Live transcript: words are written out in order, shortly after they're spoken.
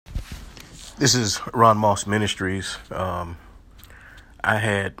This is Ron Moss Ministries. I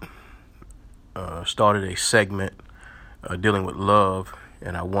had started a segment dealing with love,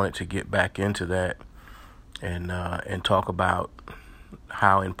 and I wanted to get back into that and talk about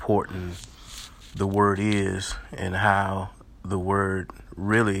how important the word is and how the word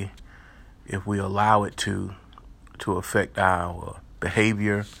really, if we allow it to affect our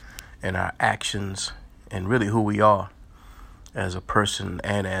behavior and our actions and really who we are as a person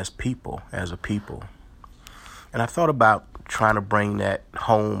and as a people. And I thought about trying to bring that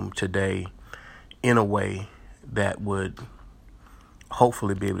home today in a way that would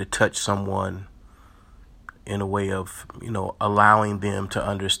hopefully be able to touch someone in a way of, allowing them to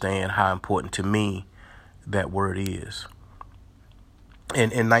understand how important to me that word is.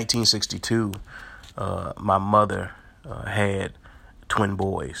 In 1962, my mother had twin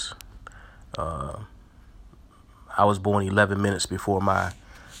boys. I was born 11 minutes before my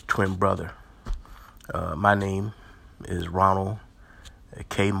twin brother. My name is Ronald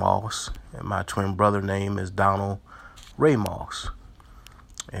K. Moss, and my twin brother name is Donald Ray Moss.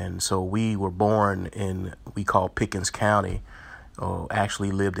 And so we were born in, we call Pickens County,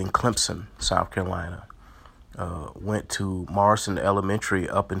 actually lived in Clemson, South Carolina. Went to Morrison Elementary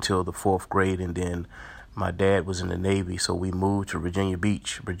up until the 4th grade, and then my dad was in the Navy, so we moved to Virginia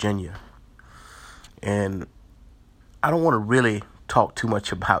Beach, Virginia. And I don't want to really talk too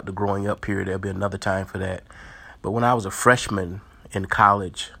much about the growing up period. There'll be another time for that. But when I was a freshman in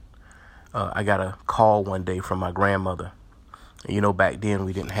college, I got a call one day from my grandmother. Back then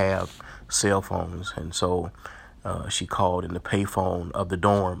we didn't have cell phones. And so she called in the payphone of the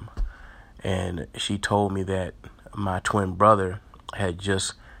dorm. And she told me that my twin brother had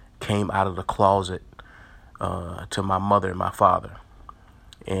just came out of the closet to my mother and my father.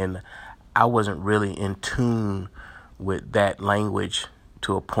 And I wasn't really in tune with that language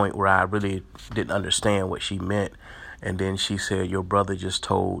to a point where I really didn't understand what she meant. And then she said, your brother just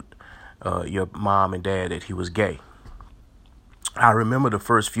told your mom and dad that he was gay. I remember the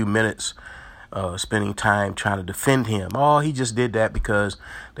first few minutes spending time trying to defend him. Oh, he just did that because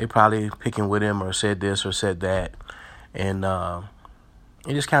they probably picking with him or said this or said that. And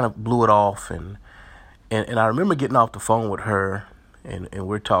it just kind of blew it off. And I remember getting off the phone with her, and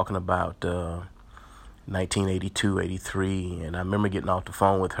we're talking about 1982, 83, and I remember getting off the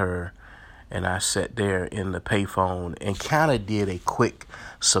phone with her, and I sat there in the payphone and kind of did a quick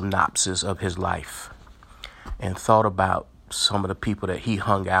synopsis of his life and thought about some of the people that he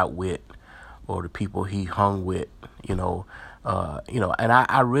hung out with or the people he hung with, and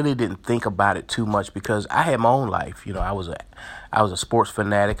I really didn't think about it too much because I had my own life. I was a sports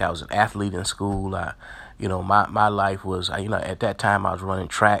fanatic. I was an athlete in school. My life was, at that time I was running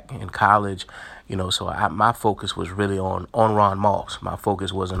track in college. So my focus was really on Ron Moss. My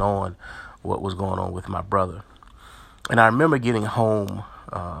focus wasn't on what was going on with my brother. And I remember getting home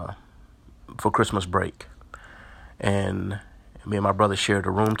for Christmas break, and me and my brother shared a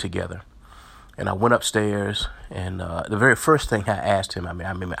room together. And I went upstairs, and the very first thing I asked him,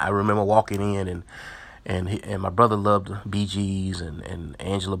 I remember walking in, and my brother loved Bee Gees and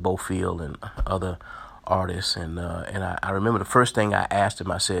Angela Bofield and other artists, and I remember the first thing I asked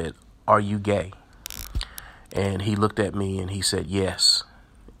him, I said, "Are you gay?" And he looked at me and he said, "Yes."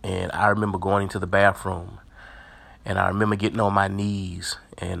 And I remember going into the bathroom, and I remember getting on my knees,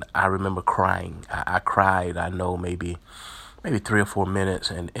 and I remember crying. I cried, I know, maybe 3 or 4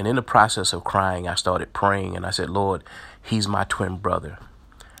 minutes. And in the process of crying, I started praying, and I said, Lord, he's my twin brother,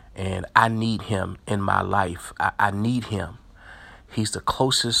 and I need him in my life. I need him. He's the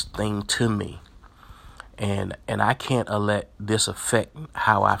closest thing to me. And I can't let this affect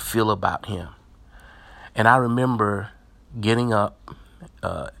how I feel about him. And I remember getting up.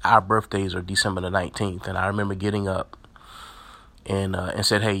 Our birthdays are December the 19th. And I remember getting up and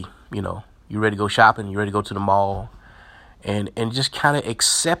said, hey, you ready to go shopping? You ready to go to the mall? And just kind of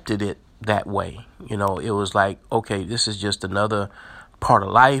accepted it that way. It was like, okay, this is just another part of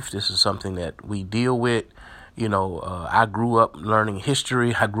life. This is something that we deal with. I grew up learning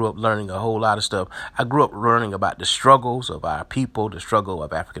history. I grew up learning a whole lot of stuff. I grew up learning about the struggles of our people, the struggle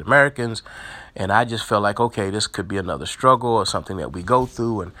of African Americans. And I just felt like, okay, this could be another struggle or something that we go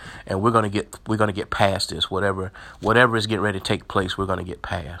through, and we're going to get past this. Whatever is getting ready to take place, we're going to get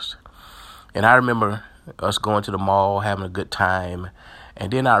past. And I remember us going to the mall, having a good time.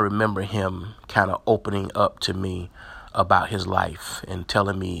 And then I remember him kind of opening up to me about his life and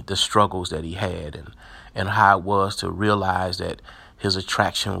telling me the struggles that he had and how it was to realize that his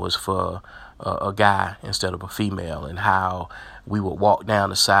attraction was for a guy instead of a female, and how we would walk down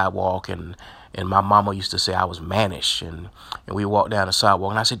the sidewalk and And my mama used to say I was mannish. And we walked down the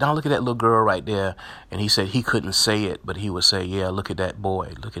sidewalk, and I said, "Don't look at that little girl right there." And he said he couldn't say it, but he would say, "Yeah, look at that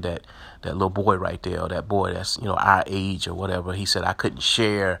boy. Look at that little boy right there, or that boy that's, our age or whatever." He said I couldn't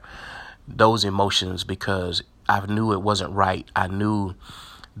share those emotions because I knew it wasn't right. I knew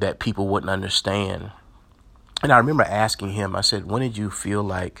that people wouldn't understand. And I remember asking him, I said, when did you feel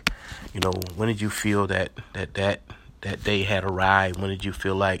like, when did you feel that day had arrived? When did you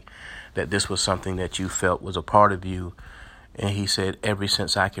feel like that this was something that you felt was a part of you? And he said, ever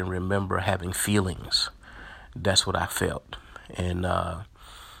since I can remember having feelings, that's what I felt. And I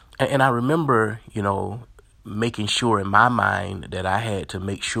remember, making sure in my mind that I had to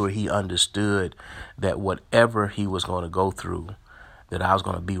make sure he understood that whatever he was going to go through, that I was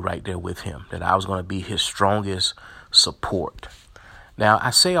going to be right there with him, that I was going to be his strongest support. Now, I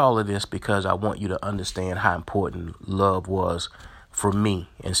say all of this because I want you to understand how important love was for me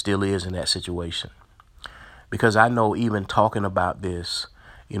and still is in that situation. Because I know even talking about this,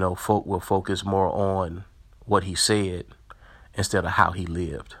 folk will focus more on what he said instead of how he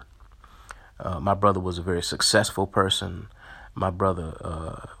lived. My brother was a very successful person. My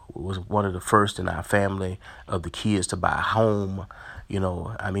brother was one of the first in our family of the kids to buy a home. He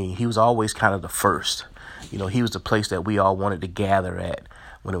was always kind of the first. He was the place that we all wanted to gather at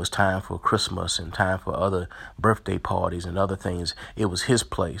when it was time for Christmas and time for other birthday parties and other things. It was his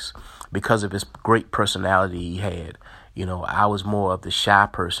place because of his great personality he had. I was more of the shy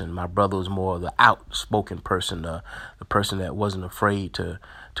person. My brother was more of the outspoken person, the person that wasn't afraid to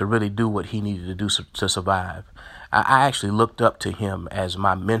really do what he needed to do to survive. I actually looked up to him as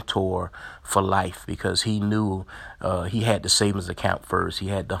my mentor for life because he knew he had the savings account first. He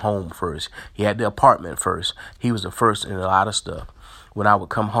had the home first. He had the apartment first. He was the first in a lot of stuff. When I would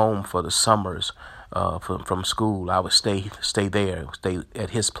come home for the summers from school, I would stay at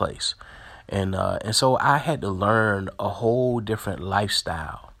his place. And so I had to learn a whole different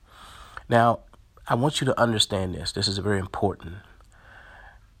lifestyle. Now, I want you to understand this. This is very important.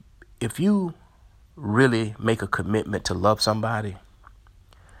 If you really make a commitment to love somebody,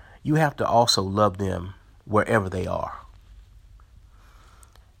 you have to also love them wherever they are.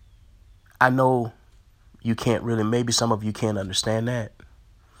 I know you can't really, maybe some of you can't understand that,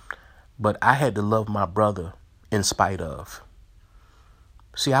 but I had to love my brother in spite of.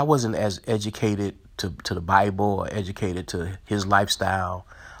 See, I wasn't as educated to the Bible or educated to his lifestyle,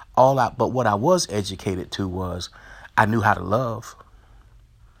 but what I was educated to was I knew how to love.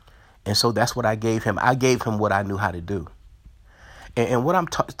 And so that's what I gave him. I gave him what I knew how to do. And what I'm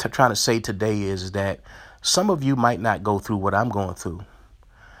trying to say today is that some of you might not go through what I'm going through,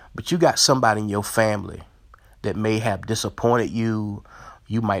 but you got somebody in your family that may have disappointed you.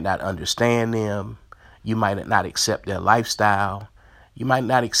 You might not understand them. You might not accept their lifestyle. You might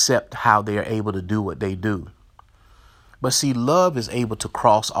not accept how they're able to do what they do. But see, love is able to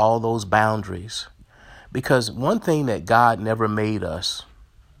cross all those boundaries, because one thing that God never made us,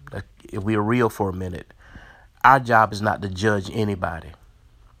 if we are real for a minute, our job is not to judge anybody.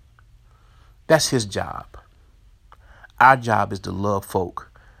 That's his job. Our job is to love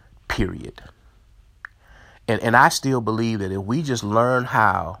folk, period. And I still believe that if we just learn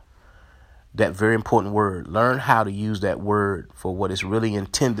how, that very important word, learn how to use that word for what it's really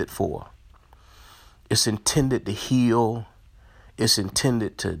intended for. It's intended to heal. It's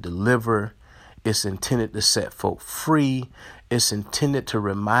intended to deliver. It's intended to set folk free. It's intended to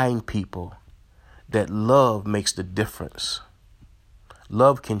remind people that love makes the difference.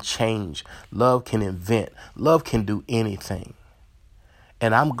 Love can change. Love can invent. Love can do anything.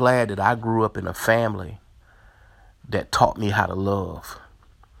 And I'm glad that I grew up in a family that taught me how to love.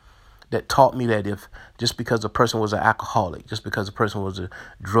 That taught me that if just because a person was an alcoholic, just because a person was a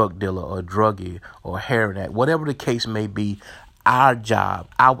drug dealer or a druggie or a heroin addict, whatever the case may be, our job,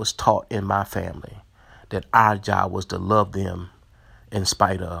 I was taught in my family that our job was to love them in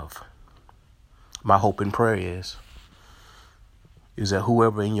spite of. My hope and prayer is that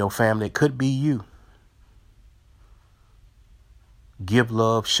whoever in your family, it could be you, give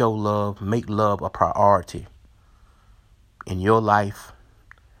love, show love, make love a priority in your life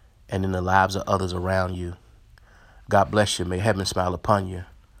and in the lives of others around you. God bless you. May heaven smile upon you.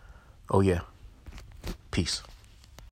 Oh, yeah. Peace.